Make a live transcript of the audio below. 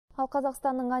Ал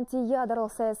Қазақстанның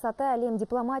антиядролық саясаты әлем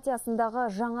дипломатиясындағы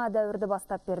жаңа дәуірді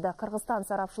бастап берді. Қырғызстан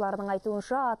сарапшыларының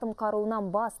айтуынша, атом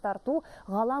қаруынан бас тарту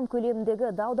ғалам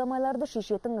көлеміндегі дау-дамайларды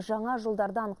шешетін жаңа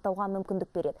жолдарды анықтауға мүмкіндік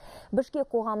береді.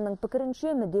 Бішкек қоғамының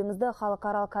пікірінше, мүддемізді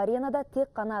халықаралық аренада тек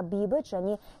қана бейбіт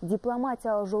және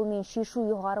дипломатиялық жолмен шешу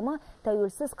ұйғарымы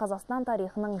тәуелсіз Қазақстан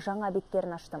тарихының жаңа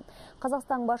беттерін ашты.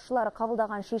 Қазақстан басшылары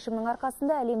қабылдаған шешімнің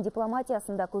арқасында әлем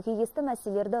дипломатиясында көкейкесті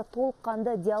мәселелерді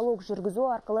толыққанды диалог жүргізу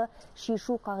арқылы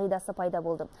шешу қағидасы пайда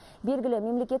болды. Белгілі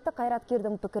мемлекеттік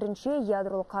қайраткердің пікірінше,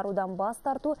 ядролық қарудан бас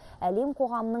тарту әлем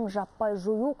қоғамының жаппай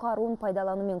жою қаруын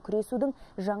пайдаланумен күресудің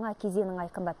жаңа кезеңін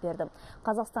айқындап берді.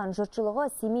 Қазақстан жұртшылығы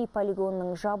Семей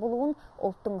полигонының жабылуын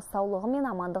ұлттың саулығы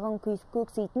мен амандығын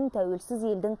көксейтін тәуелсіз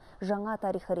елдің жаңа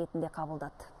тарихы ретінде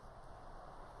қабылдады.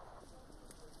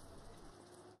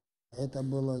 Это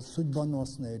было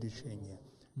судьбоносное решение.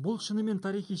 Бұл шынымен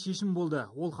тарихи шешім болды.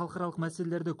 Ол халықаралық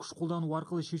мәселелерді күш қолдану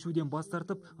арқылы шешуден бас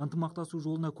тартып, ынтымақтасу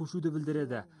жолына көшуді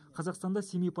білдіреді. Қазақстанда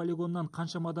Семей полигонынан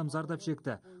қаншама адам зардап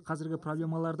шекті. Қазіргі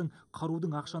проблемалардың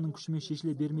қарудың, ақшаның күшімен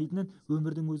шешіле бермейтінін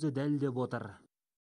өмірдің өзі дәлелдеп отыр.